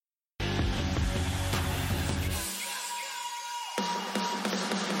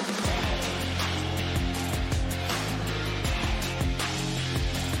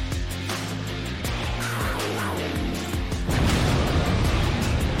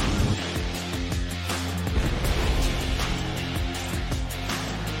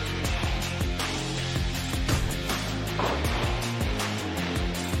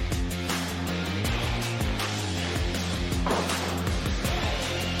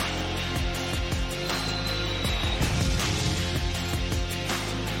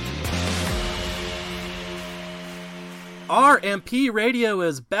RMP Radio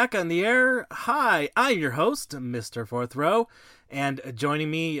is back on the air. Hi, I'm your host, Mr. Fourth Row, and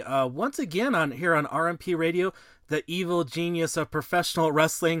joining me once again here on RMP Radio, the evil genius of professional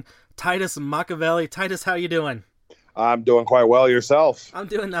wrestling, Titus Machiavelli. Titus, how you doing? I'm doing quite well. Yourself? I'm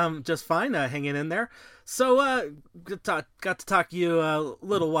doing just fine, hanging in there. So, got to talk to you a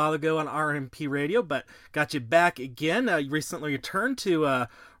little while ago on RMP Radio, but got you back again. You recently returned to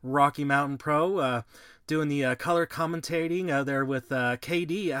Rocky Mountain Pro, doing the color commentating there with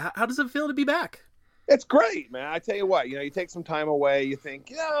KD. How does it feel to be back? It's great, man. I tell you what, you take some time away. You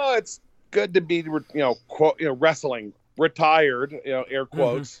think, it's good to be, wrestling retired, air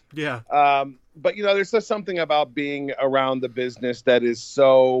quotes. Mm-hmm. Yeah. But there's just something about being around the business that is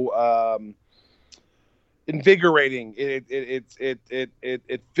so invigorating.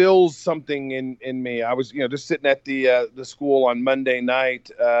 It fills something in me. I was, just sitting at the school on Monday night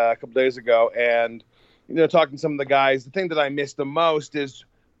a couple days ago, and talking to some of the guys. The thing that I miss the most is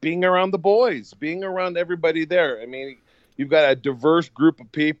being around the boys, being around everybody there. I mean, you've got a diverse group of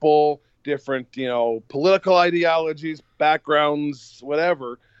people, different, political ideologies, backgrounds,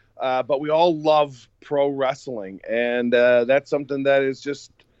 whatever. But we all love pro wrestling. And that's something that is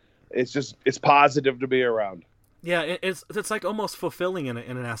it's positive to be around. Yeah, it's like almost fulfilling in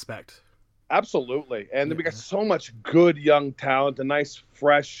an aspect. Absolutely. And we got so much good young talent, a nice,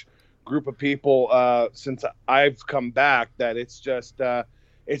 fresh group of people since I've come back that it's just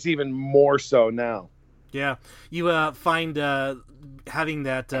it's even more so now. Yeah, you find having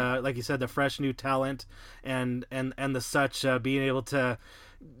that like you said, the fresh new talent and the such being able to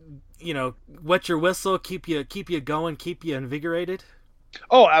wet your whistle, keep you going, keep you invigorated.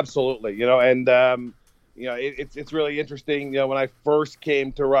 Oh, absolutely. It's really interesting. When I first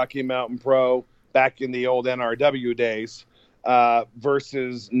came to Rocky Mountain Pro back in the old NRW days,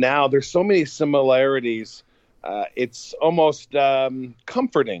 versus now, there's so many similarities. It's almost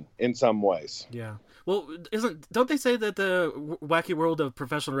comforting in some ways. Yeah. Well, don't they say that the wacky world of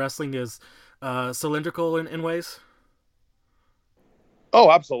professional wrestling is cylindrical in ways? Oh,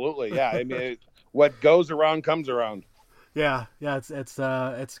 absolutely. Yeah. I mean, what goes around comes around. Yeah.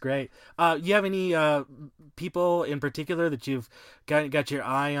 It's great. You have any people in particular that you've got your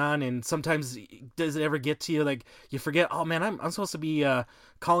eye on, and sometimes does it ever get to you like you forget? Oh man, I'm supposed to be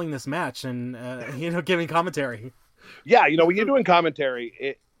calling this match and giving commentary. Yeah, when you're doing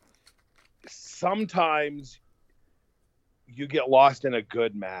commentary, sometimes you get lost in a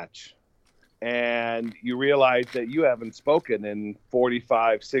good match, and you realize that you haven't spoken in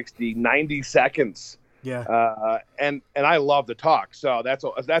 45, 60, 90 seconds. Yeah. And I love to talk, so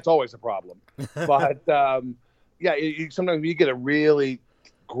that's always a problem. But sometimes you get a really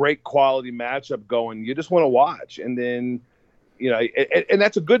great quality matchup going, you just want to watch, and then and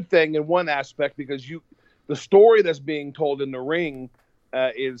that's a good thing in one aspect, because the story that's being told in the ring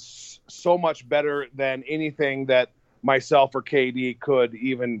is so much better than anything that myself or KD could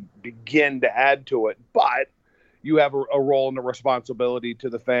even begin to add to it. But you have a role and a responsibility to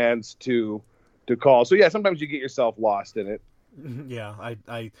the fans to call. So yeah, sometimes you get yourself lost in it. Yeah,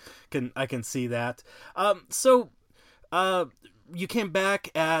 I can see that. So you came back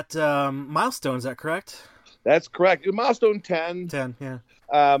at Milestone, is that correct? That's correct. Milestone 10. 10, yeah.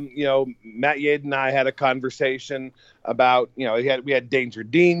 Matt Yade and I had a conversation about, we had Danger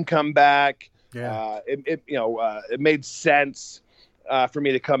Dean come back. Yeah. It made sense for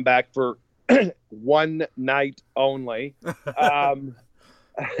me to come back for one night only.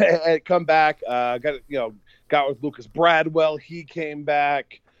 Come back, got with Lucas Bradwell. He came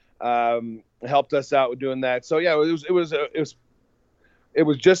back, helped us out with doing that. So yeah, it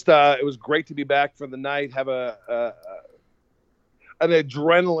was great to be back for the night. Have an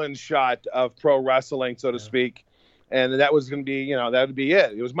adrenaline shot of pro wrestling, so to speak, and that was going to be, that would be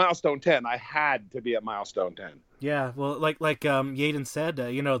it. It was Milestone 10. I had to be at Milestone 10. Yeah, well, like Yaden said,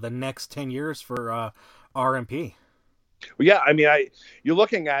 the next 10 years for RMP. Well, yeah, I mean, you're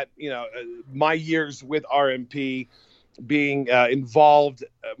looking at, my years with RMP being involved.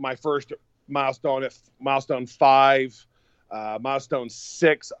 My first milestone at Milestone 5, Milestone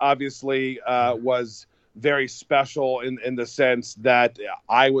 6, obviously, was very special in the sense that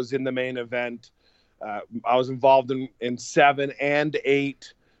I was in the main event. I was involved in 7 and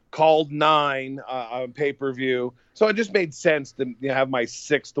 8, called 9 on pay-per-view. So it just made sense to have my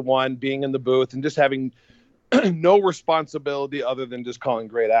 6th one being in the booth and just having no responsibility other than just calling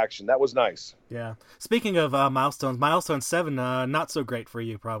great action. That was nice. Yeah. Speaking of milestones, Milestone 7, not so great for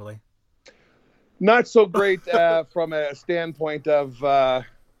you, probably. Not so great from a standpoint of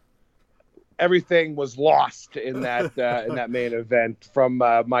everything was lost in that main event. From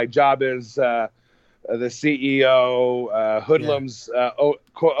my job as the CEO, hoodlums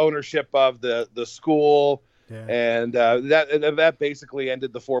ownership of the school. Yeah. And that basically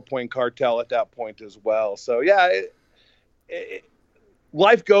ended the 4-point cartel at that point as well. So yeah,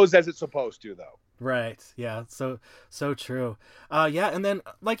 life goes as it's supposed to, though. Right. Yeah. So true. Yeah. And then,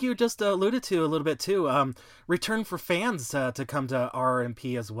 like you just alluded to a little bit too, return for fans to come to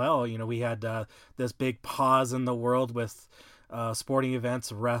RMP as well. You know, we had this big pause in the world with sporting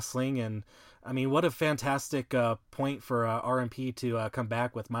events, wrestling, and I mean, what a fantastic point for RMP to come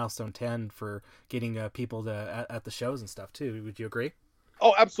back with Milestone 10 for getting people at the shows and stuff too. Would you agree?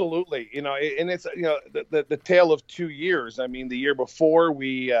 Oh, absolutely. You know, and it's, you know, the tale of 2 years. I mean, the year before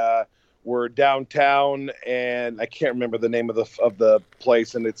we were downtown, and I can't remember the name of the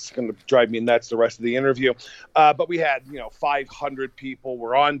place, and it's going to drive me nuts the rest of the interview. But we had, you know, 500 people.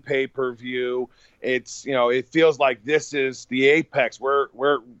 We're on pay-per-view. It's, you know, it feels like this is the apex.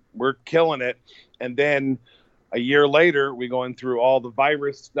 We're killing it. And then a year later, we're going through all the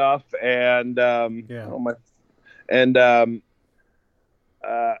virus stuff, and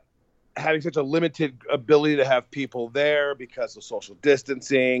having such a limited ability to have people there because of social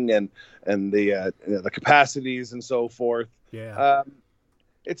distancing and the capacities and so forth. Yeah.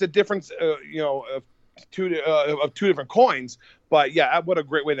 It's a difference, of two different coins. But yeah, what a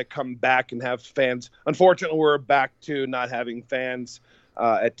great way to come back and have fans. Unfortunately, we're back to not having fans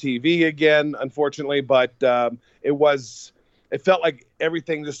at TV again, unfortunately. But it felt like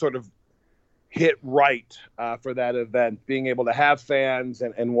everything just sort of hit right for that event, being able to have fans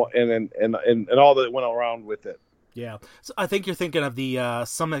and all that went around with it. Yeah, so I think you're thinking of the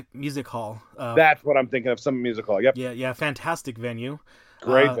Summit Music Hall. That's what I'm thinking of, Summit Music Hall. Yep. Yeah, fantastic venue.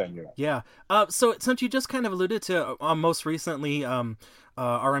 Great venue. Yeah. So since you just kind of alluded to most recently,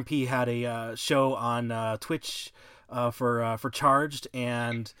 RMP had a show on Twitch for Charged,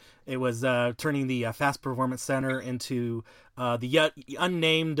 and it was turning the Fast Performance Center into the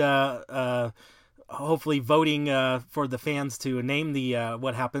unnamed, hopefully voting for the fans to name the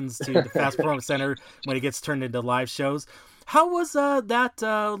what happens to the Fast Performance Center when it gets turned into live shows. How was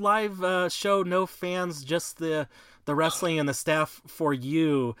that live show? No fans, just the wrestling and the staff for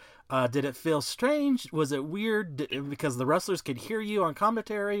you. Did it feel strange? Was it weird because the wrestlers could hear you on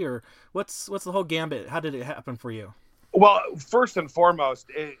commentary, or what's the whole gambit? How did it happen for you? Well, first and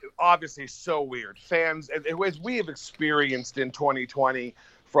foremost, obviously so weird. Fans, as we have experienced in 2020,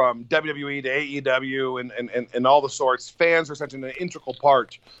 from WWE to AEW and all the sorts, fans are such an integral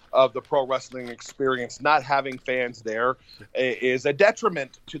part of the pro wrestling experience. Not having fans there is a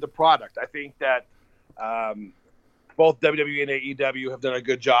detriment to the product. I think that both WWE and AEW have done a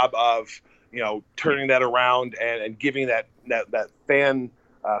good job of, you know, turning that around and giving that fan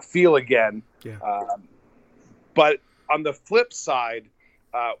feel again. Yeah. But on the flip side,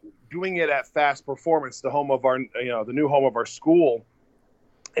 doing it at Fast Performance, the home of the new home of our school,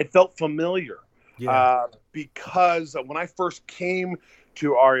 it felt familiar. Yeah. Because when I first came to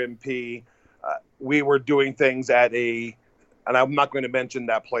RMP, we were doing things at and I'm not going to mention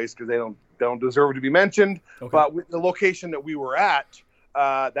that place because they don't deserve to be mentioned. Okay. But with the location that we were at,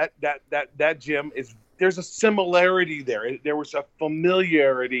 that gym there's a similarity there. There was a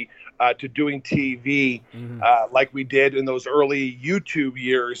familiarity to doing TV like we did in those early YouTube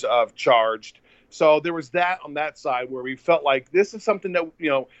years of Charged. So there was that on that side where we felt like this is something that, you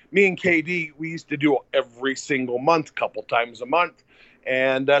know, me and KD, we used to do every single month, couple times a month.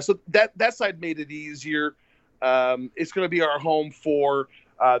 And so that side made it easier. It's going to be our home for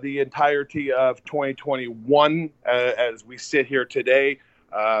the entirety of 2021 as we sit here today.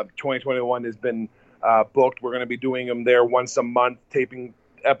 2021 has been booked. We're going to be doing them there once a month, taping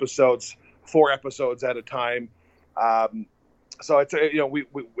episodes, 4 episodes at a time. So it's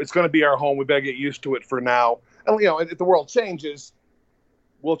it's going to be our home. We better get used to it for now. And if the world changes,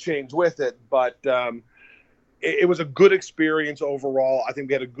 we'll change with it. But it was a good experience overall. I think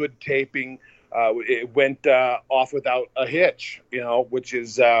we had a good taping. It went off without a hitch, which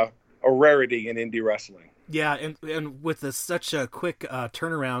is a rarity in indie wrestling. Yeah, and with such a quick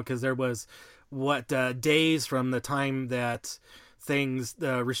turnaround, because there was days from the time that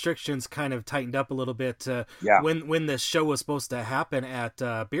the restrictions kind of tightened up a little bit when the show was supposed to happen at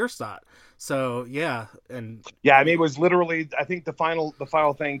Bierstadt. So it was literally, I think the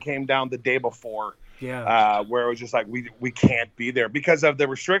final thing came down the day before. Yeah, where it was just like we can't be there because of the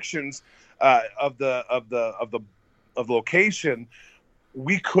restrictions of the location.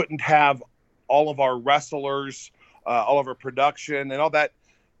 We couldn't have all of our wrestlers, all of our production, and all that.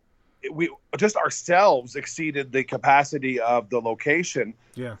 We just ourselves exceeded the capacity of the location.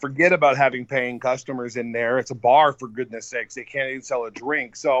 Yeah. Forget about having paying customers in there. It's a bar, for goodness sakes. They can't even sell a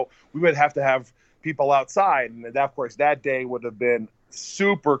drink. So we would have to have people outside. And that, of course, that day would have been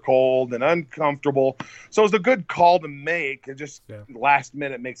super cold and uncomfortable. So it was a good call to make. It just last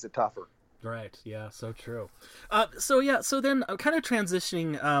minute makes it tougher. Right. Yeah. So true. So then kind of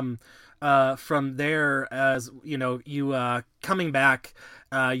transitioning from there, as you know, you coming back,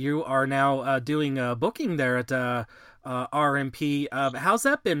 you are now doing booking there at RMP. How's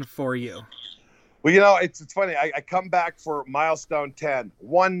that been for you? Well, you know, it's funny. I come back for Milestone 10,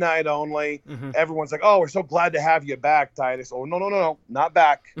 one night only. Mm-hmm. Everyone's like, "Oh, we're so glad to have you back, Titus." Oh, no, not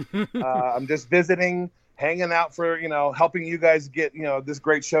back. I'm just visiting, hanging out for, helping you guys get, this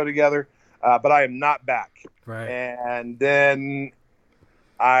great show together. But I am not back. Right. And then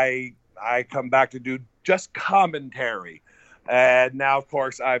I come back to do just commentary. And now, of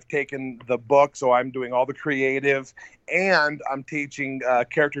course, I've taken the book, so I'm doing all the creative, and I'm teaching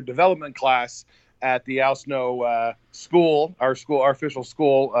character development class at the Al Snow school, our official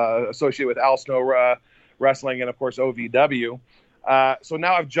school associated with Al Snow Wrestling and, of course, OVW. So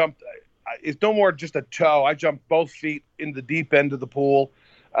now I've jumped. It's no more just a toe. I jumped both feet in the deep end of the pool.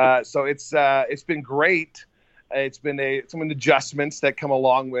 So it's been great. It's been some adjustments that come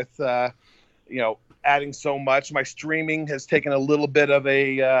along with, adding so much. My streaming has taken a little bit of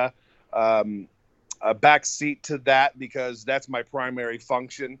a back seat to that because that's my primary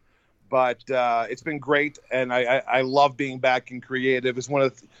function. But it's been great, and I love being back in creative. It's one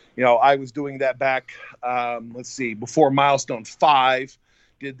of I was doing that back, before Milestone 5,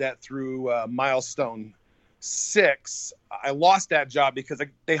 did that through Milestone 6. I lost that job because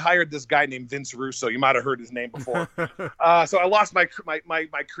they hired this guy named Vince Russo. You might have heard his name before. So I lost my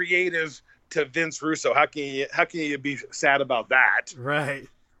creative to Vince Russo. How can you be sad about that? Right.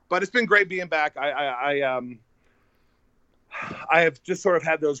 But it's been great being back. I have just sort of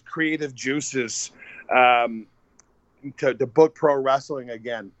had those creative juices to book pro wrestling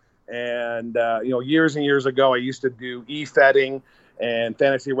again. And years and years ago, I used to do e-fetting and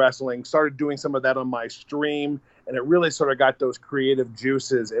fantasy wrestling, started doing some of that on my stream, and it really sort of got those creative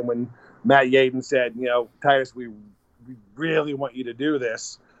juices. And when Matt Yaden said, Titus, we really want you to do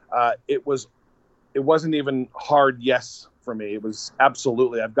this, it wasn't even hard yes for me. It was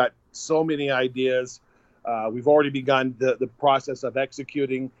absolutely. I've got so many ideas. We've already begun the process of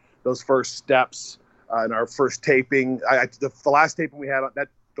executing those first steps in our first taping. The last taping we had,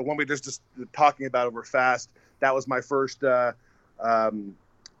 the one we just talking about over fast, that was my first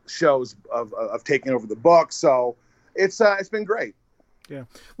shows of taking over the book. So it's been great. Yeah.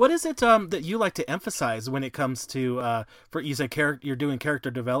 What is it that you like to emphasize when it comes to for you said you're doing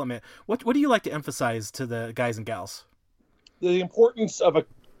character development? What do you like to emphasize to the guys and gals? The importance of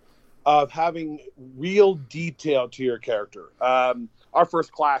having real detail to your character. Our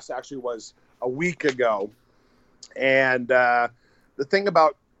first class actually was a week ago, and the thing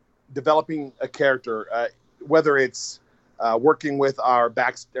about developing a character, whether it's working with our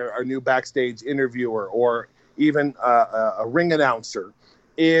new backstage interviewer or even a ring announcer,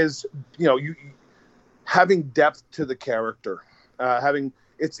 is you having depth to the character.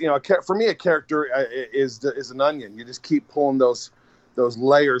 For me, a character is an onion. You just keep pulling those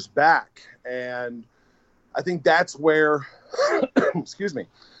layers back, and I think that's where excuse me,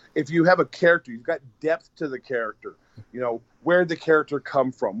 if you have a character, you've got depth to the character. Where did the character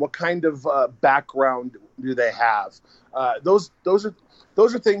come from? What kind of background do they have? Those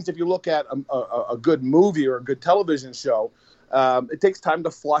are things. If you look at a good movie or a good television show, it takes time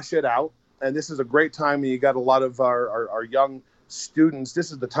to flush it out. And this is a great time when you got a lot of our young students.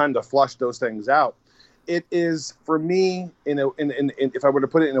 This is the time to flush those things out. It is, for me, if I were to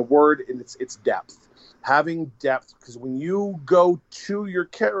put it in a word, it's depth. Having depth, because when you go to your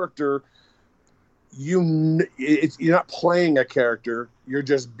character, you're not playing a character, you're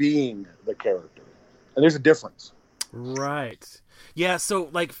just being the character, and there's a difference. Right. Yeah. So,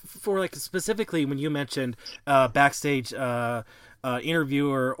 specifically, when you mentioned backstage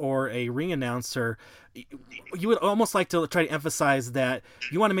interviewer or a ring announcer, you would almost like to try to emphasize that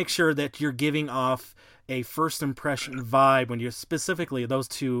you want to make sure that you're giving off a first impression vibe when you're specifically those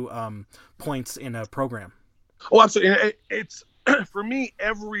two points in a program. Oh, absolutely. It's for me,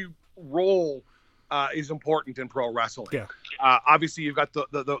 every role is important in pro wrestling. Yeah. Obviously, you've got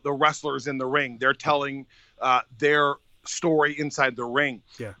the wrestlers in the ring. They're telling their story inside the ring.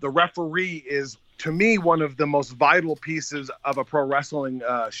 Yeah. The referee is, to me, one of the most vital pieces of a pro wrestling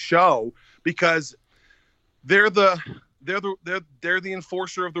show, because they're the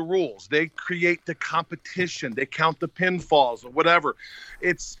enforcer of the rules. They create the competition. They count the pinfalls or whatever.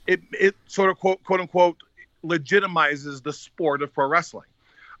 It sort of quote unquote legitimizes the sport of pro wrestling.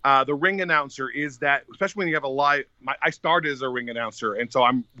 The ring announcer is that, especially when you have a live. I started as a ring announcer, and so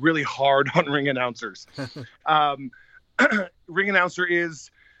I'm really hard on ring announcers. Ring announcer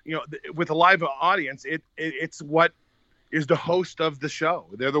is, with a live audience, it's what is the host of the show.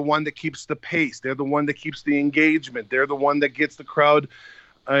 They're the one that keeps the pace. They're the one that keeps the engagement. They're the one that gets the crowd,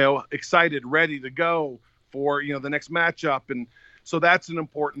 excited, ready to go for, the next matchup. And so that's an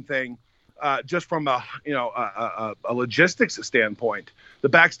important thing, just from a logistics standpoint. The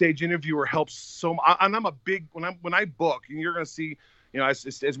backstage interviewer helps so much. And I'm a big, when I book, and you're going to see,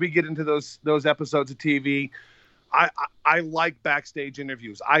 as we get into those episodes of TV, I like backstage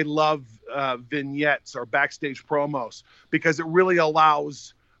interviews. I love vignettes or backstage promos because it really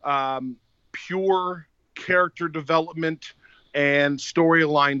allows pure character development and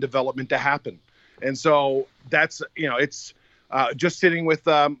storyline development to happen. And so that's, it's just sitting with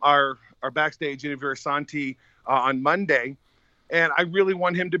our backstage interviewer, Santi, on Monday. And I really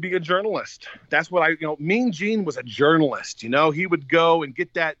want him to be a journalist. That's what Mean Gene was a journalist. He would go and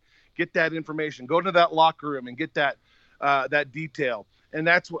get that information, go to that locker room and get that detail. And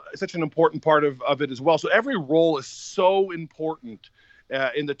that's such an important part of it as well. So every role is so important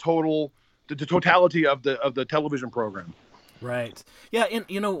in the totality of the television program. Right. Yeah. And,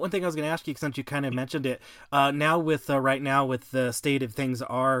 one thing I was going to ask you, since you kind of mentioned it, now with the state of things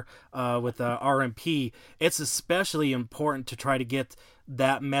are with RMP, it's especially important to try to get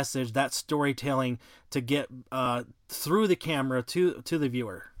that message, that storytelling to get through the camera to the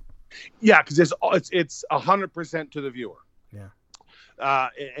viewer. Yeah, because it's 100% to the viewer. Yeah.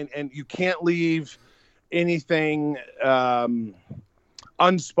 And you can't leave anything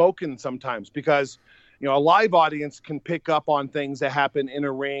unspoken sometimes, because a live audience can pick up on things that happen in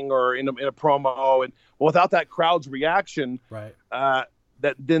a ring or in a promo, and without that crowd's reaction, right,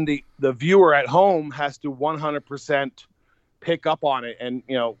 that then the viewer at home has to 100% pick up on it, and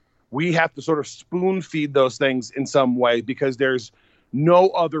we have to sort of spoon feed those things in some way, because there's no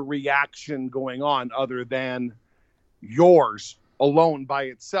other reaction going on other than yours alone by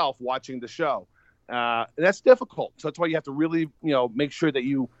itself watching the show. That's difficult. So that's why you have to really, make sure that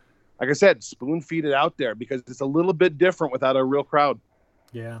you, like I said, spoon feed it out there, because it's a little bit different without a real crowd.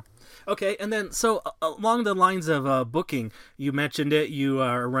 Yeah. Okay. And then, so along the lines of booking, you mentioned it. You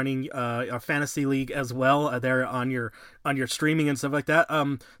are running a fantasy league as well there on your streaming and stuff like that.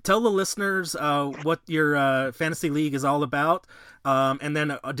 Tell the listeners what your fantasy league is all about, and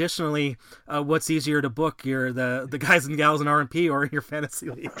then additionally, what's easier to book, the guys and gals in RMP or in your fantasy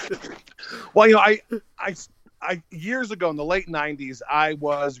league? Well, I years ago in the late '90s, I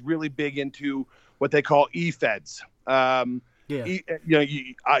was really big into what they call e-feds. Yeah.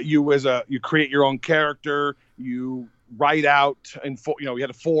 You create your own character. You write out, and we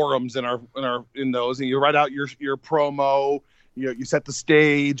had forums in those, and you write out your promo. You set the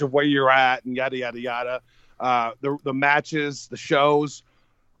stage of where you're at, and yada yada yada. The matches, the shows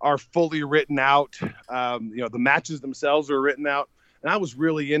are fully written out. The matches themselves are written out, and I was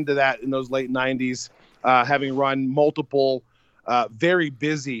really into that in those late '90s, having run multiple, very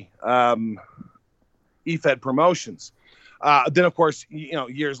busy e-fed promotions. Then, of course,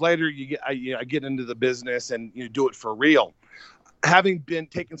 years later, I get into the business and you do it for real. Having been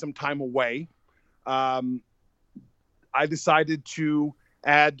taking some time away, I decided to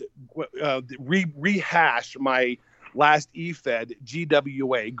rehash my last e-fed,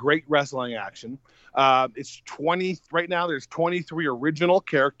 GWA, Great Wrestling Action. It's 20 right now. There's 23 original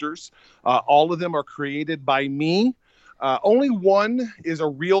characters. All of them are created by me. Only one is a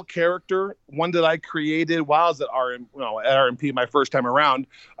real character, one that I created while I was at RMP my first time around,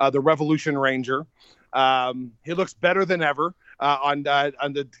 the Revolution Ranger. He looks better than ever on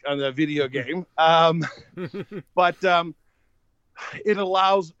the video game, but it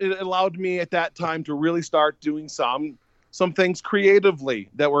allowed me at that time to really start doing some things creatively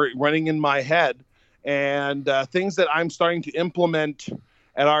that were running in my head, and things that I'm starting to implement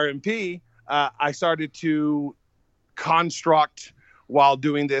at RMP. I started to construct while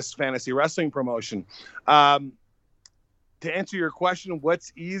doing this fantasy wrestling promotion. To answer your question,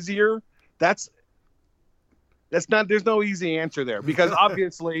 what's easier? That's not, there's no easy answer there, because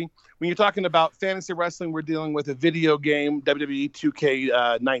obviously when you're talking about fantasy wrestling, we're dealing with a video game, WWE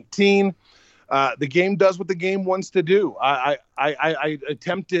 2K19. The game does what the game wants to do. I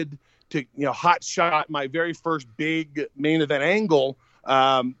attempted to, hot shot my very first big main event angle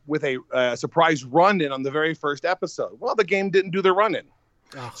with a surprise run-in on the very first episode. Well, the game didn't do the run-in.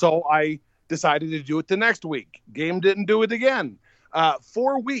 Oh. So I decided to do it the next week. Game didn't do it again.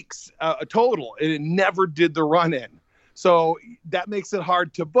 4 weeks total, and it never did the run-in. So that makes it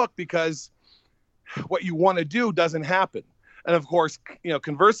hard to book, because what you want to do doesn't happen. And of course,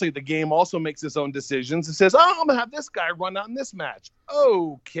 conversely, the game also makes its own decisions and says, "Oh, I'm gonna have this guy run out in this match."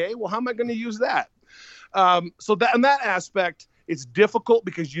 Okay, well, how am I going to use that? So that in that aspect, it's difficult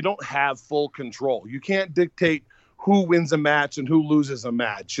because you don't have full control. You can't dictate who wins a match and who loses a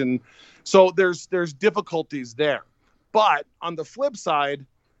match, and so there's difficulties there. But on the flip side,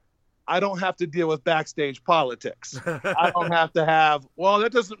 I don't have to deal with backstage politics. I don't have to have, well,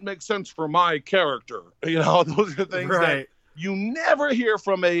 that doesn't make sense for my character. Those are things that you never hear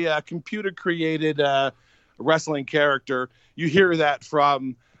from a computer-created wrestling character. You hear that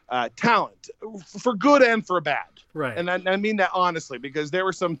from talent, for good and for bad. Right. And I mean that honestly, because there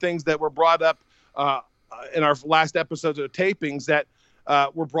were some things that were brought up in our last episodes of tapings that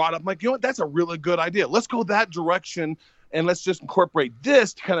were brought up. I'm like, what? That's a really good idea. Let's go that direction. And let's just incorporate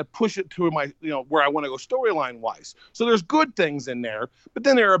this to kind of push it to my, where I want to go storyline wise. So there's good things in there, but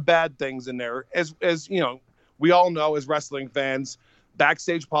then there are bad things in there. As we all know as wrestling fans,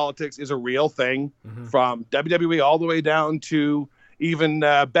 backstage politics is a real thing, from WWE all the way down to even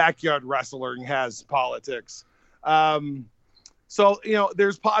backyard wrestling has politics. So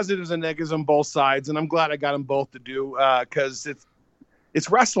there's positives and negatives on both sides, and I'm glad I got them both to do because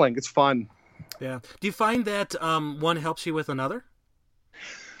it's wrestling. It's fun. Yeah. Do you find that one helps you with another?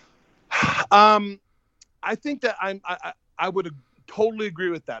 I think that I would totally agree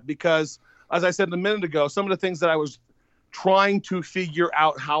with that, because as I said a minute ago, some of the things that I was trying to figure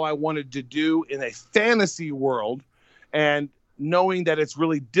out how I wanted to do in a fantasy world, and knowing that it's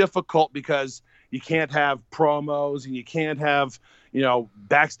really difficult because you can't have promos and you can't have,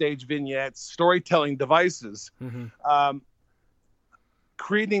 backstage vignettes, storytelling devices.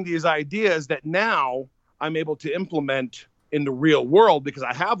 Creating these ideas that now I'm able to implement in the real world because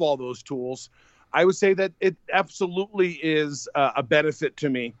I have all those tools. I would say that it absolutely is a benefit to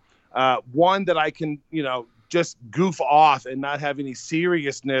me. One, that I can, just goof off and not have any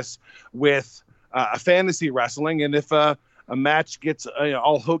seriousness with a fantasy wrestling. And if a match gets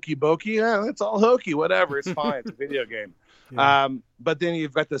all hokey pokey, it's all hokey, whatever. It's fine. It's a video game. Yeah. But then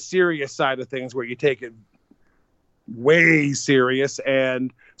you've got the serious side of things where you take it way serious,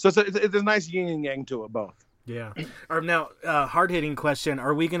 and so it's a nice yin and yang to it both. Yeah. Now, hard-hitting question: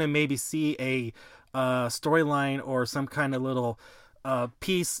 are we going to maybe see a storyline or some kind of little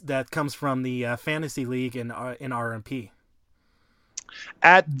piece that comes from the fantasy league in RMP?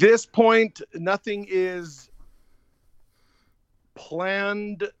 At this point, nothing is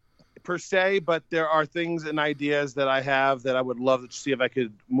planned per se, but there are things and ideas that I have that I would love to see if I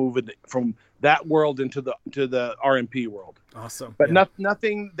could move it from that world into the RMP world. Awesome. But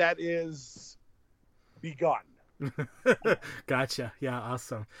nothing that is begun. Gotcha. Yeah.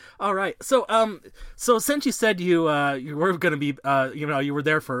 Awesome. All right. So since you said you were going to be, you were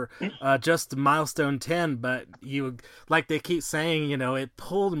there for just milestone 10, but you, like they keep saying, it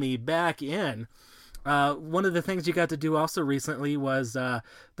pulled me back in. One of the things you got to do also recently was the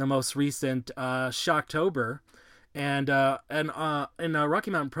most recent Shocktober. And in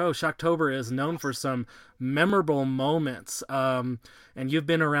Rocky Mountain Pro, Shocktober is known for some memorable moments. And you've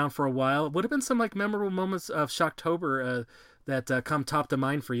been around for a while. What have been some memorable moments of Shocktober that come top to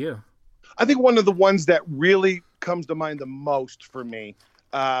mind for you? I think one of the ones that really comes to mind the most for me,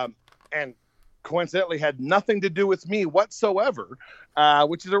 and coincidentally had nothing to do with me whatsoever,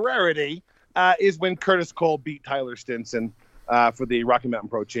 which is a rarity, is when Curtis Cole beat Tyler Stinson for the Rocky Mountain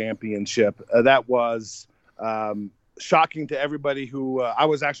Pro Championship. That was shocking to everybody who I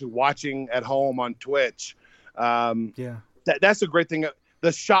was actually watching at home on Twitch. That's a great thing.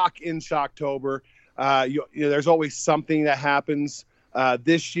 The shock in Shocktober. There's always something that happens.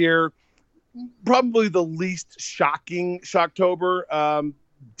 This year, probably the least shocking Shocktober,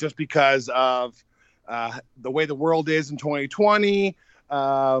 just because of the way the world is in 2020.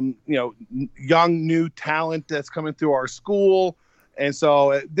 Young new talent that's coming through our school, and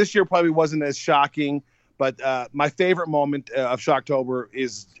so this year probably wasn't as shocking. But my favorite moment of Shocktober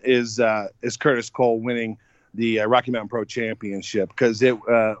is Curtis Cole winning the Rocky Mountain Pro Championship, because it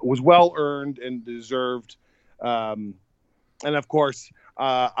was well earned and deserved. And of course,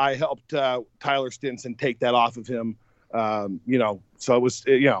 I helped Tyler Stinson take that off of him. So it was,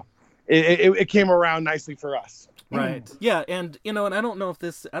 it came around nicely for us. Right. Yeah. And, and I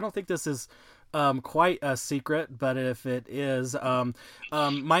don't think this is quite a secret, but if it is,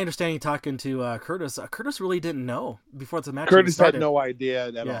 my understanding talking to Curtis really didn't know before the match. Curtis had no idea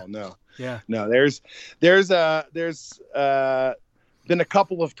at all. No. Yeah. No, there's been a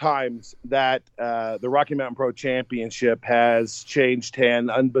couple of times that the Rocky Mountain Pro Championship has changed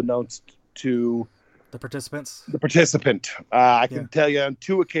hand unbeknownst to the participants. I can tell you on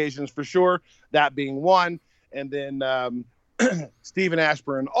 2 occasions for sure, that being one. And then Stephen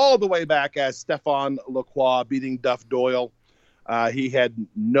Ashburn all the way back as Stefan Lacroix beating Duff Doyle. He had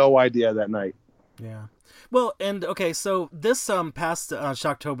no idea that night. Yeah. Well, and okay, so this past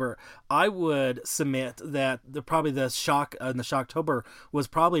Shocktober, I would submit that probably the shock in the Shocktober was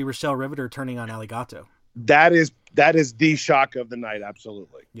probably Rochelle Riveter turning on Aligato. That is the shock of the night.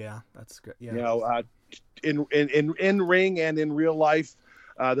 Absolutely. Yeah, that's good. Yeah. You know, in ring and in real life,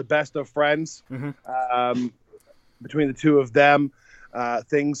 the best of friends. Mm-hmm. Between the two of them,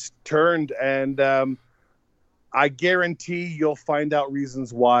 things turned, and I guarantee you'll find out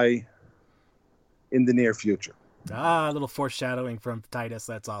reasons why in the near future. A little foreshadowing from Titus.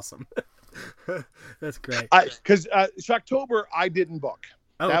 That's awesome. That's great. Because Shocktober, I didn't book.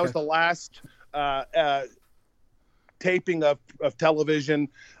 Oh, that okay. was the last taping of television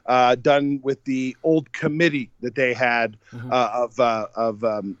done with the old committee that they had of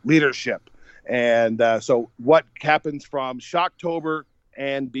leadership. And so what happens from Shocktober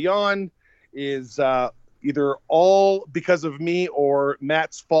and beyond is either all because of me or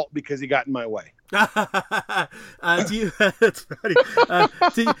Matt's fault because he got in my way. That's funny.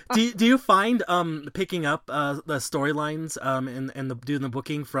 Do you find picking up the storylines and doing the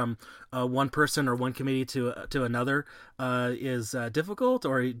booking from one person or one committee to another is difficult,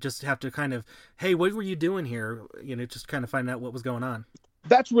 or you just have to kind of, hey, what were you doing here? You know, just kind of find out what was going on.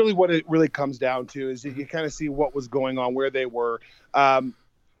 That's really what it really comes down to, is you kind of see what was going on, where they were.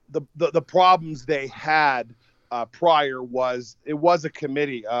 The problems they had prior was it was a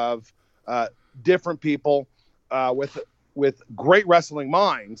committee of different people with great wrestling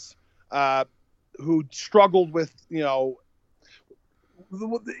minds who struggled with, you know,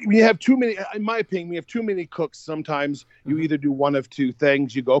 we have too many, in my opinion, we have too many cooks. Sometimes you either do one of two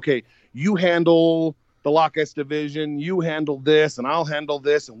things. You go, okay, you handle the Lockettes division, you handle this, and I'll handle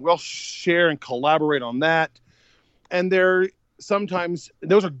this, and we'll share and collaborate on that. And sometimes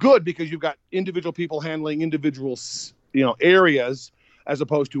those are good because you've got individual people handling individual, you know, areas, as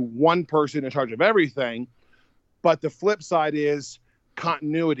opposed to one person in charge of everything. But the flip side is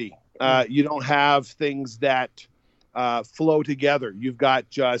continuity. You don't have things that flow together. You've got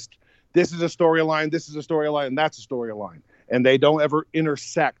just, this is a storyline, this is a storyline, and that's a storyline. And they don't ever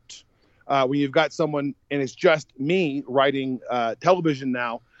intersect. When you've got someone, and it's just me writing television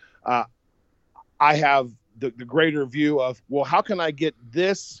now, I have the greater view of, well, how can I get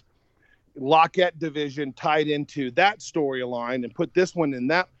this Lockette division tied into that storyline and put this one in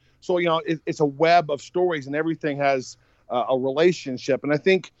that? So, you know, it's a web of stories, and everything has a relationship. And I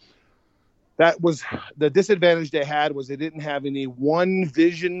think that was the disadvantage they had, was they didn't have any one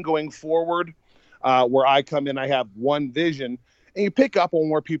vision going forward. Where I come in, I have one vision, and you pick up on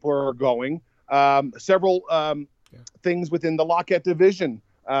where people are going. Several things within the Lockette division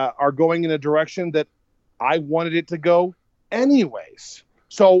are going in a direction that I wanted it to go anyways.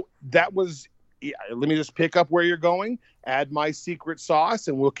 So that was, let me just pick up where you're going, add my secret sauce,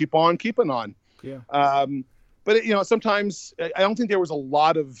 and we'll keep on keeping on. Yeah. But you know, sometimes I don't think there was a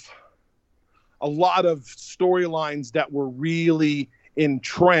lot of storylines that were really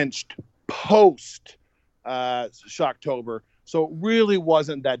entrenched post Shocktober. So it really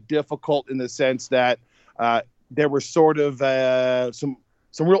wasn't that difficult, in the sense that there was sort of some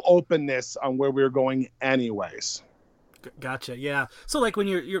real openness on where we were going anyways. Gotcha. Yeah. So like when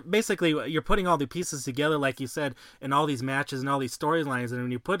you're basically you're putting all the pieces together, like you said, in all these matches and all these storylines, and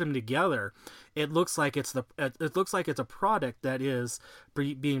when you put them together, it looks like it's a product that is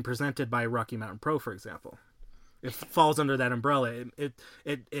being presented by Rocky Mountain Pro, for example. It falls under that umbrella.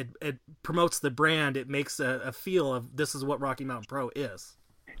 It promotes the brand. It makes a feel of, this is what Rocky Mountain Pro is.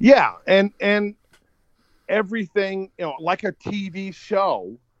 Yeah, and everything, you know, like a TV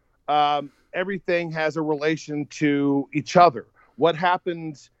show, everything has a relation to each other. What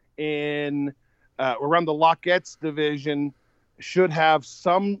happens in around the Lockettes division should have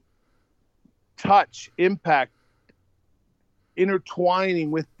some impact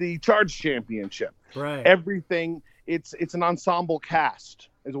intertwining with the Charge Championship. Right. Everything, it's an ensemble cast,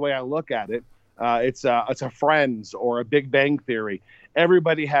 is the way I look at it. It's a Friends or a Big Bang Theory.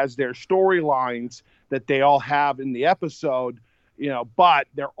 Everybody has their storylines that they all have in the episode, you know, but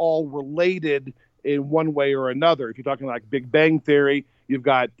they're all related in one way or another. If you're talking like Big Bang Theory, you've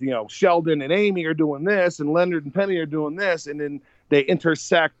got, you know, Sheldon and Amy are doing this, and Leonard and Penny are doing this, and then they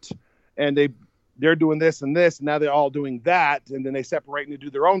intersect, and they're doing this and this, and now they're all doing that, and then they separate and they do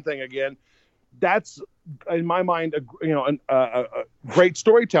their own thing again. That's, in my mind, a great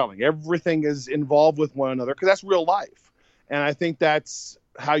storytelling. Everything is involved with one another, because that's real life. And I think that's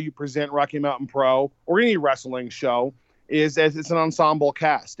how you present Rocky Mountain Pro or any wrestling show, is as it's an ensemble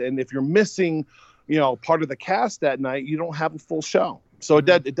cast. And if you're missing, part of the cast that night, you don't have a full show. So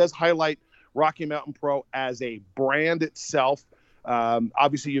it does highlight Rocky Mountain Pro as a brand itself.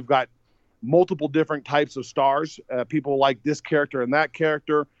 Obviously, you've got multiple different types of stars. People like this character and that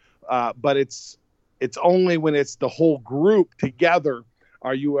character, but it's only when it's the whole group together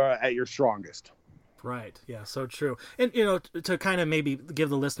are you at your strongest. Right. Yeah, so true. And, to kind of maybe give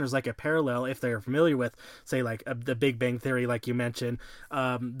the listeners like a parallel, if they're familiar with, say, like the Big Bang Theory, like you mentioned,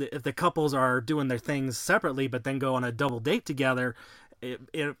 if the couples are doing their things separately, but then go on a double date together,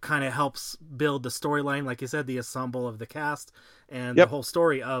 it kind of helps build the storyline, like you said, the ensemble of the cast and the whole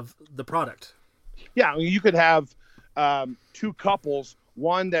story of the product. Yeah, I mean, you could have two couples,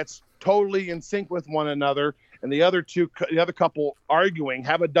 one that's totally in sync with one another, and the other couple arguing,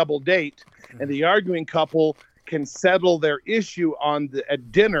 have a double date, and the arguing couple can settle their issue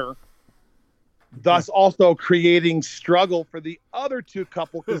at dinner, thus also creating struggle for the other two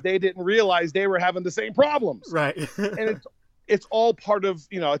couple because they didn't realize they were having the same problems. Right. And it's all part of,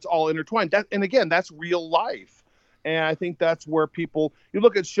 it's all intertwined. And again, that's real life. And I think that's where you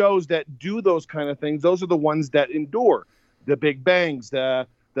look at shows that do those kind of things. Those are the ones that endure. The Big Bangs, the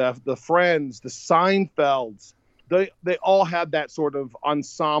Friends, the Seinfelds, they all had that sort of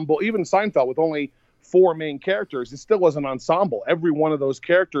ensemble. Even Seinfeld, with only 4 main characters, it still was an ensemble. Every one of those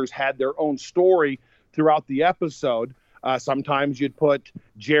characters had their own story throughout the episode. Sometimes you'd put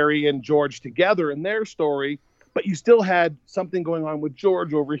Jerry and George together in their story, but you still had something going on with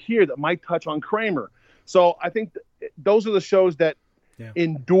George over here that might touch on Kramer. So I think those are the shows that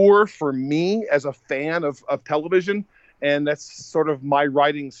endure for me as a fan of television. And that's sort of my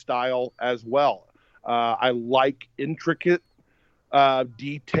writing style as well. I like intricate,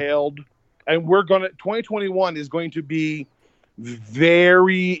 detailed, and 2021 is going to be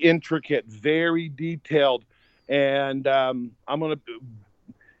very intricate, very detailed. And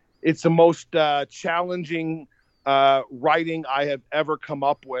it's the most challenging writing I have ever come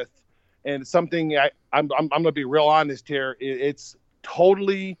up with. And it's something I'm going to be real honest here. It's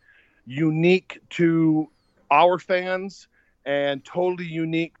totally unique to our fans and totally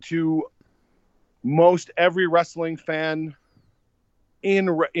unique to most every wrestling fan in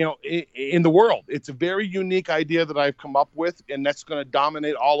the world. It's a very unique idea that I've come up with, and that's going to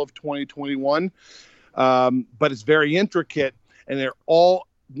dominate all of 2021. But it's very intricate, and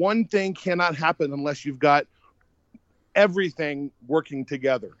one thing cannot happen unless you've got everything working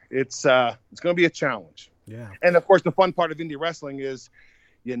together. It's going to be a challenge. Yeah. And of course, the fun part of indie wrestling is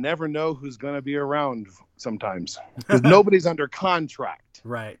you never know who's going to be around sometimes because nobody's under contract.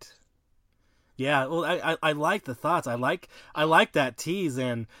 Right. Yeah. Well, I like the thoughts. I like that tease,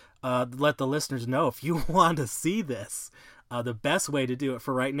 and let the listeners know if you want to see this. The best way to do it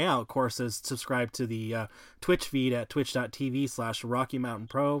for right now, of course, is subscribe to the Twitch feed at twitch.tv/Rocky Mountain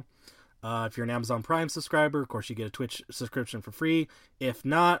Pro. If you're an Amazon Prime subscriber, of course, you get a Twitch subscription for free. If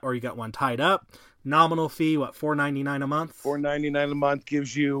not, or you got one tied up, nominal fee, $4.99 a month? $4.99 a month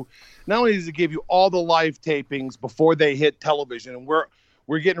gives you, not only does it give you all the live tapings before they hit television, and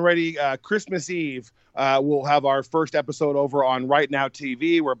we're getting ready, Christmas Eve, we'll have our first episode over on Right Now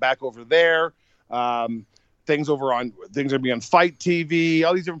TV. We're back over there. Things are going to be on Fight TV,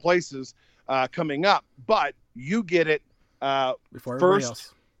 all these different places coming up. But you get it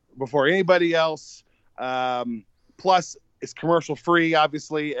before anybody else. Plus, it's commercial free,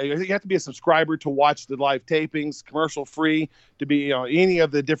 obviously. You have to be a subscriber to watch the live tapings, commercial free to be any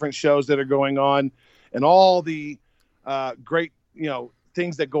of the different shows that are going on, and all the great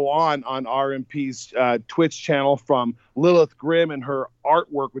things that go on RMP's Twitch channel, from Lilith Grimm and her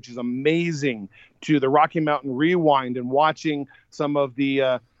artwork, which is amazing, to the Rocky Mountain Rewind and watching some of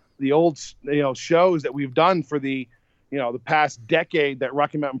the old shows that we've done for the past decade that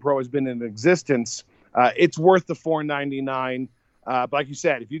Rocky Mountain Pro has been in existence. It's worth the $4.99. But like you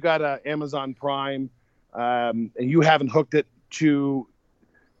said, if you got Amazon Prime and you haven't hooked it to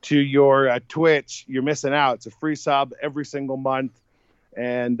your Twitch, you're missing out. It's a free sub every single month,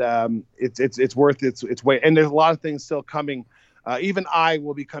 and it's worth its weight. And there's a lot of things still coming. Even I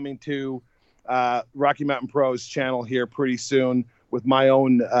will be coming to Rocky Mountain Pro's channel here pretty soon with my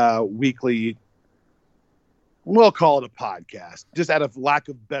own weekly. We'll call it a podcast, just out of lack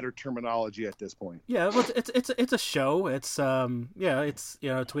of better terminology at this point. Yeah, well, it's a show. It's it's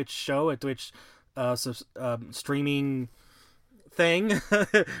a Twitch show, a Twitch streaming thing,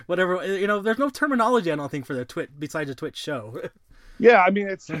 whatever. There's no terminology, I don't think, for the Twitch besides a Twitch show. Yeah, I mean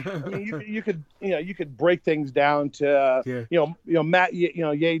you could break things down to Matt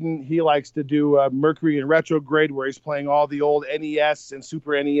Yaden, he likes to do Mercury in Retrograde, where he's playing all the old NES and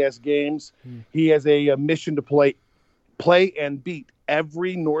Super NES games. He has a mission to play and beat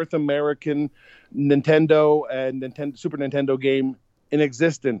every North American Nintendo and Super Nintendo game in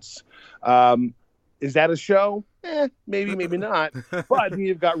existence. Is that a show? Maybe, maybe not. But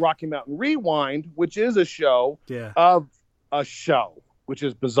you've got Rocky Mountain Rewind, which is a show of a show, which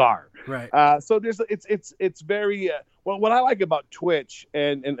is bizarre. Right. So it's very well. What I like about Twitch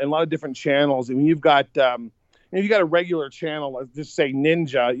and a lot of different channels. I mean, you've got you got a regular channel, let's just say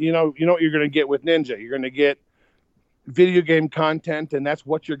Ninja. You know what you're going to get with Ninja. You're going to get video game content, and that's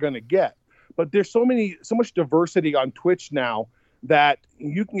what you're going to get. But there's so much diversity on Twitch now that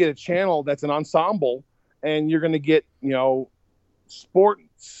you can get a channel that's an ensemble, and you're going to get,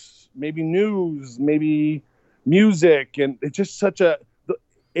 sports, maybe news, maybe music. And it's just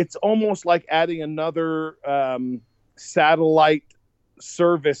it's almost like adding another satellite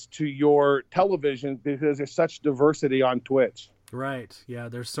service to your television, because there's such diversity on Twitch. Right. Yeah.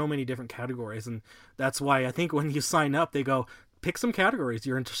 There's so many different categories. And that's why I think when you sign up, they go, pick some categories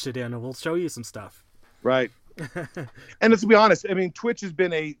you're interested in and we'll show you some stuff. Right. And let's be honest, I mean, Twitch has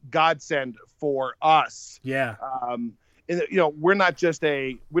been a godsend for us. Yeah. We're not just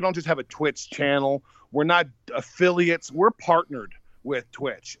we don't just have a Twitch channel. We're not affiliates. We're partnered with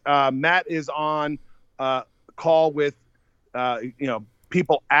Twitch. Matt is on a call with,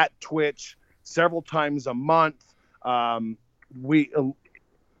 people at Twitch several times a month. We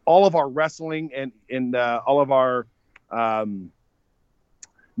all of our wrestling and all of our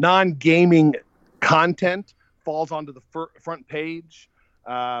non-gaming content falls onto the front page.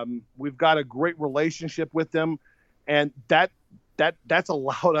 We've got a great relationship with them, and that's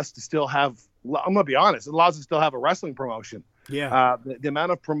allowed us to still have. I'm gonna be honest. It allows us to still have a wrestling promotion. Yeah. The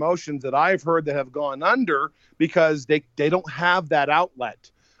amount of promotions that I've heard that have gone under because they don't have that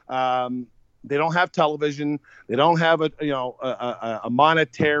outlet. They don't have television. They don't have a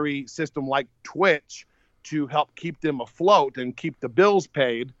monetary system like Twitch to help keep them afloat and keep the bills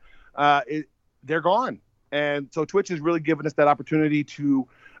paid. They're gone. And so Twitch has really given us that opportunity to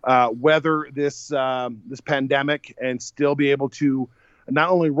weather this pandemic and still be able to not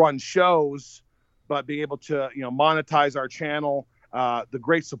only run shows, but be able to monetize our channel. The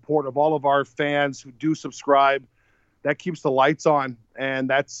great support of all of our fans who do subscribe, that keeps the lights on, and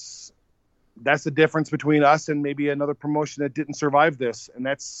that's the difference between us and maybe another promotion that didn't survive this. And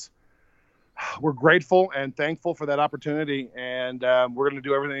we're grateful and thankful for that opportunity, and we're going to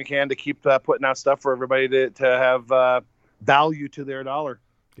do everything we can to keep putting out stuff for everybody to have value to their dollar.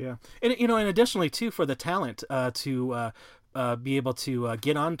 Yeah, and and additionally too, for the talent to be able to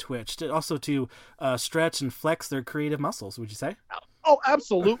get on Twitch, to stretch and flex their creative muscles. Would you say? Oh,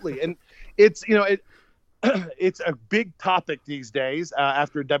 absolutely. And it's it's a big topic these days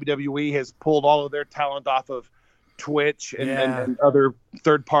after WWE has pulled all of their talent off of Twitch and other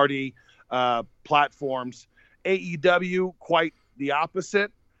third-party platforms. AEW, quite the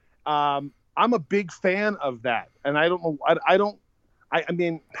opposite. I'm a big fan of that, and I don't know. I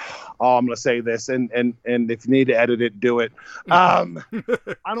mean, I'm going to say this, and if you need to edit it, do it. I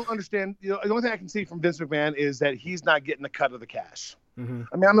don't understand. The only thing I can see from Vince McMahon is that he's not getting a cut of the cash. Mm-hmm.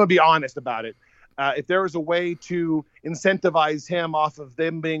 I mean, I'm going to be honest about it. If there was a way to incentivize him off of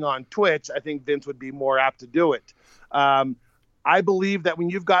them being on Twitch, I think Vince would be more apt to do it. I believe that when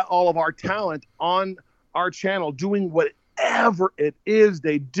you've got all of our talent on our channel doing whatever it is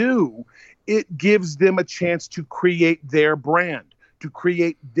they do, it gives them a chance to create their brand, to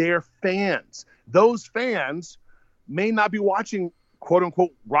create their fans. Those fans may not be watching, quote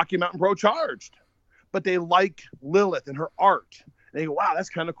unquote, Rocky Mountain Pro Charged, but they like Lilith and her art. And they go, wow, that's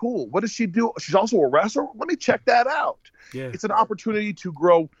kind of cool. What does she do? She's also a wrestler? Let me check that out. Yeah. It's an opportunity to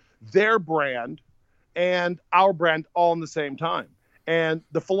grow their brand and our brand all in the same time. And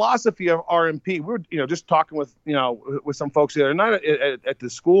the philosophy of RMP, we were just talking with some folks the other night at the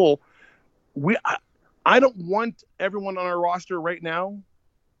school. I don't want everyone on our roster right now.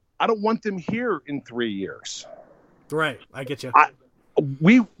 I don't want them here in 3 years. Right, I get you.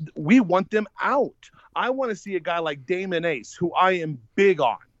 We want them out. I want to see a guy like Damon Ace, who I am big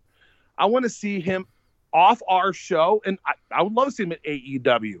on. I want to see him off our show, and I would love to see him at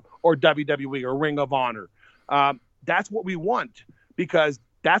AEW or WWE or Ring of Honor. That's what we want, because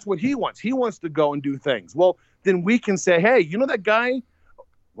that's what he wants. He wants to go and do things. Well, then we can say, hey, that guy?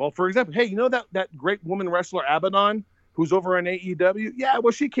 Well, for example, hey, that great woman wrestler Abaddon, who's over on AEW? Yeah,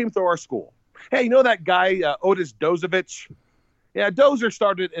 well, she came through our school. Hey, that guy Otis Dozovich? Yeah, Dozer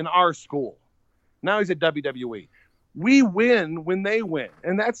started in our school. Now he's at WWE. We win when they win.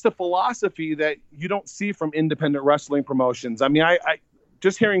 And that's the philosophy that you don't see from independent wrestling promotions. I mean, I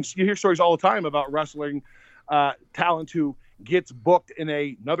just you hear stories all the time about wrestling talent who gets booked in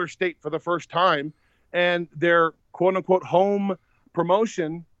another state for the first time, and their quote unquote home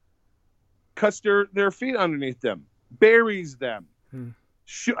promotion cuts their feet underneath them, buries them.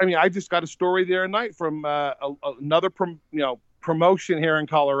 I mean, I just got a story the other night from another promotion here in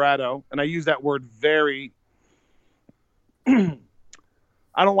Colorado, and I use that word very.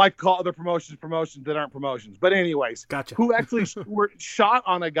 I don't like to call other promotions that aren't promotions, but anyways, gotcha. Who actually were shot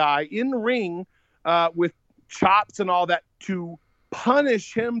on a guy in the ring with chops and all that to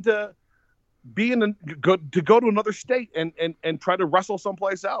punish him to be go to another state and try to wrestle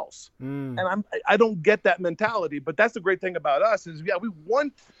someplace else. And I don't get that mentality, but that's the great thing about us is we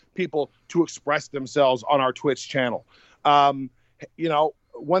want people to express themselves on our Twitch channel. One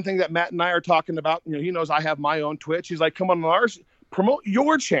thing that Matt and I are talking about, he knows I have my own Twitch. He's like, come on ours, promote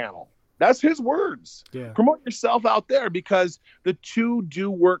your channel. That's his words. Yeah. Promote yourself out there because the two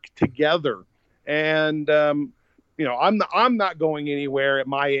do work together. And, I'm not going anywhere at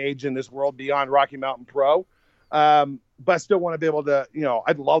my age in this world beyond Rocky Mountain Pro. But I still want to be able to,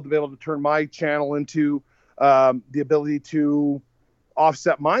 I'd love to be able to turn my channel into the ability to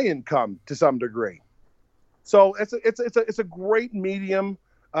offset my income to some degree. So it's a great medium.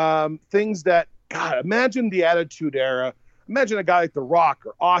 Things that, God, imagine the Attitude Era. Imagine a guy like The Rock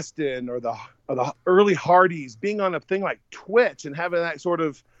or Austin or the early Hardys being on a thing like Twitch and having that sort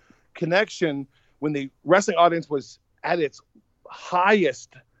of connection when the wrestling audience was at its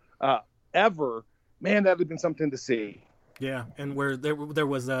highest ever. Man, that would have been something to see. Yeah, and where there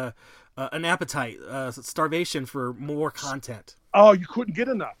was an appetite, starvation for more content. Oh, you couldn't get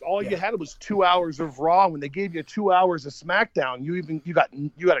enough. All you had was 2 hours of Raw. When they gave you 2 hours of SmackDown, you got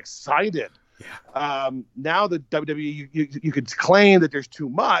excited. Yeah. Now the WWE, you could claim that there's too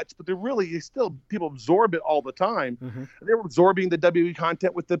much, but there really is still people absorb it all the time. Mm-hmm. They're absorbing the WWE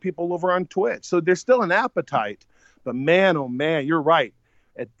content with the people over on Twitch, so there's still an appetite. But man, oh man, you're right.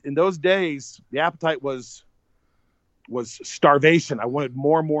 In those days, the appetite was starvation. I wanted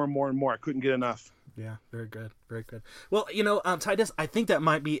more and more and more and more. I couldn't get enough. Yeah, very good. Very good. Well, Titus, I think that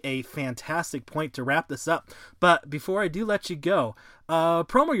might be a fantastic point to wrap this up. But before I do let you go,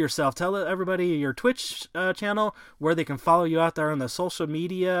 promo yourself. Tell everybody your Twitch channel, where they can follow you out there on the social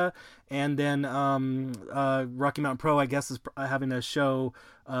media. And then Rocky Mountain Pro, I guess, is having a show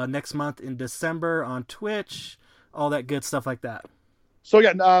next month in December on Twitch. All that good stuff like that. So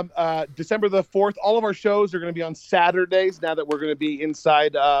yeah, December the 4th, all of our shows are going to be on Saturdays now that we're going to be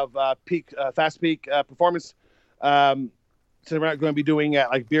inside of Fast Peak Performance. So we're not going to be doing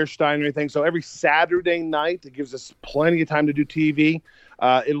like Bierstein or anything. So every Saturday night, it gives us plenty of time to do TV.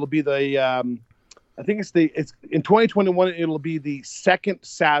 It'll be I think it's in 2021, it'll be the second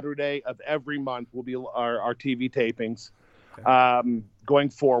Saturday of every month will be our TV tapings going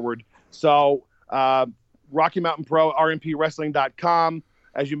forward. So, Rocky Mountain Pro, RMPWrestling.com.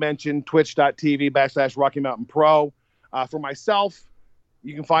 As you mentioned, twitch.tv/Rocky Mountain Pro. For myself,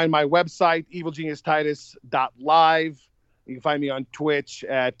 you can find my website, evilgeniustitus.live. You can find me on Twitch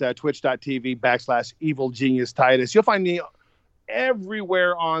at twitch.tv/EvilGeniusTitus. You'll find me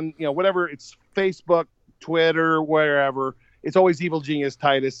everywhere on, whatever, it's Facebook, Twitter, wherever. It's always Evil Genius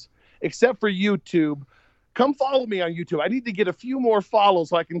Titus, except for YouTube. Come follow me on YouTube. I need to get a few more follows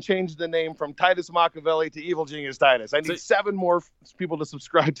so I can change the name from Titus Machiavelli to Evil Genius Titus. I need 7 more people to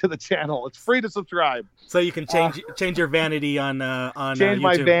subscribe to the channel. It's free to subscribe. So you can change your vanity on change YouTube.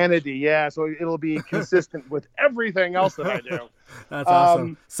 My vanity, yeah. So it'll be consistent with everything else that I do. That's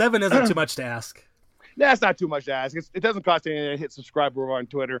awesome. 7 isn't too much to ask. That's not too much to ask. It doesn't cost anything to hit subscribe over on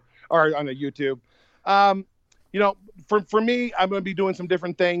Twitter or on YouTube. For me, I'm going to be doing some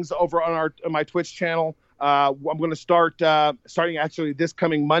different things over on my Twitch channel. I'm going to starting actually this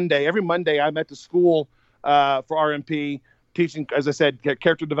coming Monday. Every Monday, I'm at the school for RMP teaching, as I said,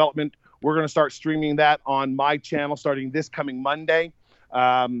 character development. We're going to start streaming that on my channel starting this coming Monday.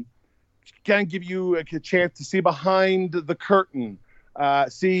 Kind of give you a chance to see behind the curtain,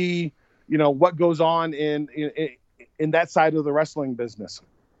 see what goes on in that side of the wrestling business.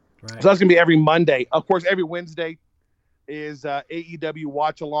 Right. So that's going to be every Monday. Of course, every Wednesday is AEW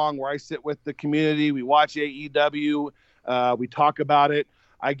Watch Along, where I sit with the community. We watch AEW. We talk about it.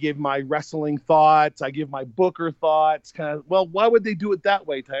 I give my wrestling thoughts. I give my Booker thoughts. Kind of, well, why would they do it that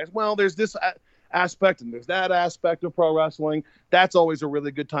way, Titus? Well, there's this aspect and there's that aspect of pro wrestling. That's always a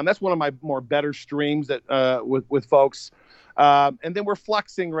really good time. That's one of my more better streams that with folks. And then we're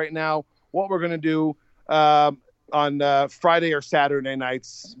flexing right now what we're going to do on Friday or Saturday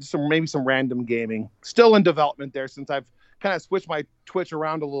nights, maybe some random gaming. Still in development there, since I've kind of switched my Twitch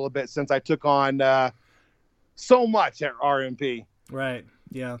around a little bit since I took on so much at RMP. Right.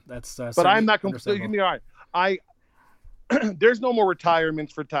 Yeah, that's. But I'm not completely all right. there's no more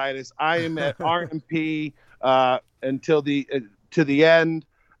retirements for Titus. I am at RMP until to the end.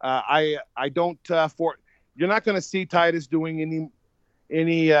 I don't you're not going to see Titus doing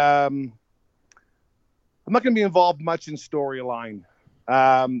any. I'm not going to be involved much in storyline.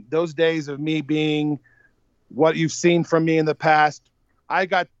 Those days of me being what you've seen from me in the past, I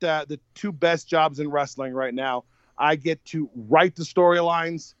got the two best jobs in wrestling right now. I get to write the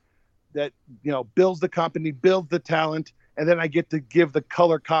storylines that, builds the company, builds the talent, and then I get to give the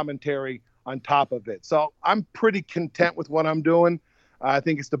color commentary on top of it. So I'm pretty content with what I'm doing. I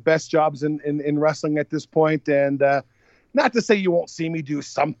think it's the best jobs in wrestling at this point. And not to say you won't see me do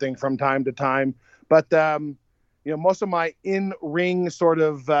something from time to time, but most of my in-ring sort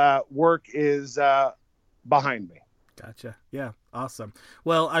of work is behind me. Gotcha. Yeah. Awesome.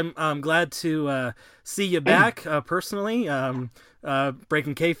 Well, I'm glad to see you back personally.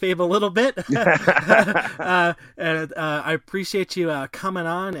 Breaking kayfabe a little bit. And I appreciate you coming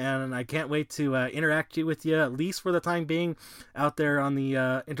on, and I can't wait to interact with you, at least for the time being, out there on the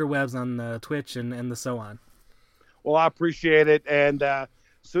interwebs, on Twitch and the so on. Well, I appreciate it. And as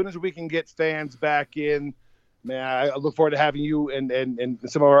soon as we can get fans back in, man, I look forward to having you and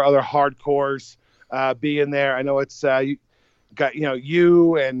some of our other hardcores be in there. I know it's you got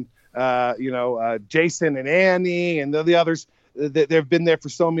you and Jason and Annie and the others. They've been there for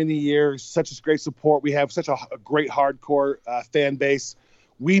so many years. Such a great support. We have such a great hardcore fan base.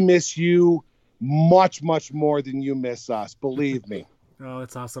 We miss you much more than you miss us. Believe me. Oh,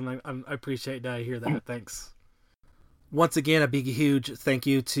 that's awesome. I appreciate that. I hear that. Thanks. Once again, a big, huge thank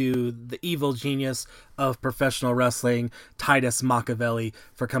you to the evil genius of professional wrestling, Titus Machiavelli,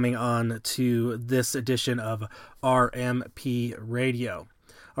 for coming on to this edition of RMP Radio.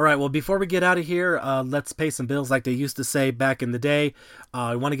 All right, well, before we get out of here, let's pay some bills like they used to say back in the day.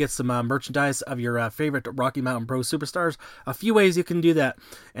 I want to get some merchandise of your favorite Rocky Mountain Pro superstars. A few ways you can do that,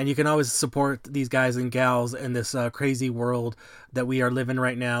 and you can always support these guys and gals in this crazy world that we are living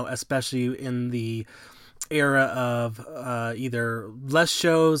right now, especially in the era of either less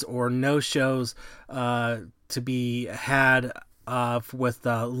shows or no shows to be had with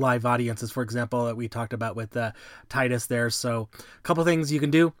live audiences, for example, that we talked about with Titus there. So a couple things you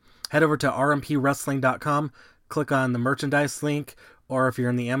can do. Head over to rmpwrestling.com, click on the merchandise link, or if you're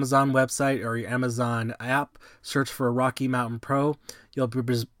in the Amazon website or your Amazon app, search for Rocky Mountain Pro. You'll be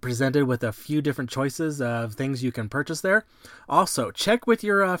presented with a few different choices of things you can purchase there. Also, check with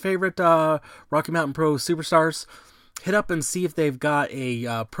your favorite Rocky Mountain Pro superstars. Hit up and see if they've got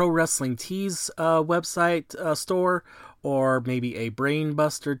a Pro Wrestling Tees website store, or maybe a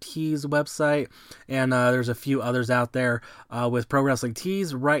Brainbuster Tees website. And there's a few others out there with Pro Wrestling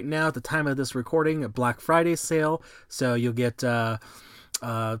Tees. Right now, at the time of this recording, a Black Friday sale. So you'll get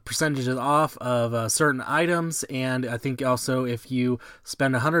percentages off of certain items, and I think also if you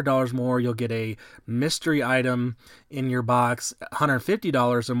spend $100 more, you'll get a mystery item in your box.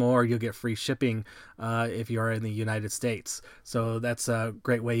 $150 or more, you'll get free shipping if you are in the United States. So that's a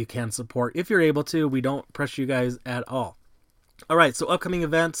great way you can support if you're able to. We don't pressure you guys at all. All right, so upcoming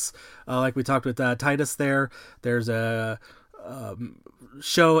events, like we talked with Titus there's a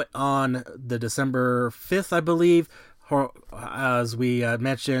show on the December 5th, I believe. As we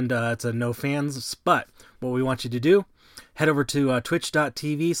mentioned, it's a no fans, but what we want you to do, head over to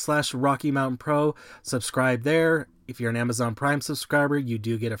twitch.tv/Rocky Mountain Pro, subscribe there. If you're an Amazon Prime subscriber, you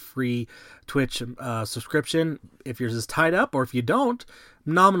do get a free Twitch subscription if yours is tied up, or if you don't,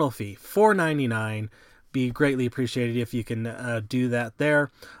 nominal fee, $4.99. Be greatly appreciated if you can do that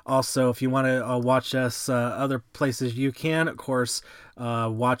there. Also, if you want to watch us other places, you can, of course,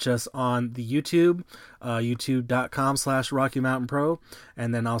 watch us on the YouTube, youtube.com/Rocky Mountain Pro,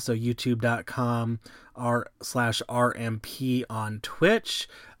 and then also youtube.com/RMP on Twitch.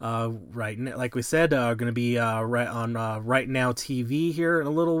 Right, like we said, going to be right on Right Now TV here in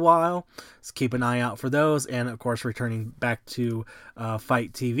a little while. So keep an eye out for those, and of course, returning back to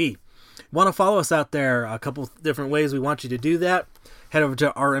Fight TV. Want to follow us out there? A couple different ways we want you to do that. Head over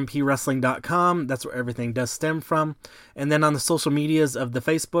to rmpwrestling.com. That's where everything does stem from. And then on the social medias of the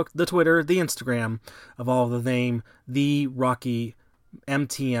Facebook, the Twitter, the Instagram, of all the name, the Rocky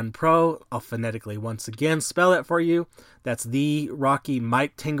MTN Pro. I'll phonetically once again spell it for you. That's the Rocky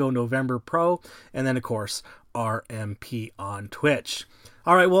Mike Tango November Pro. And then, of course, RMP on Twitch.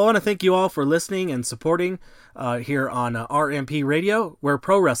 All right, well, I want to thank you all for listening and supporting here on RMP Radio, where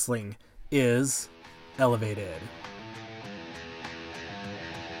pro wrestling is elevated.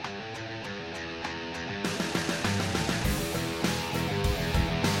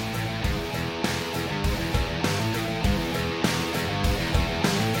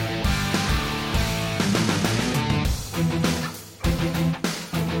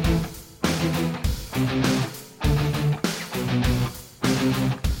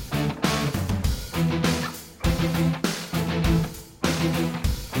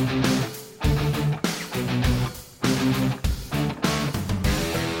 you.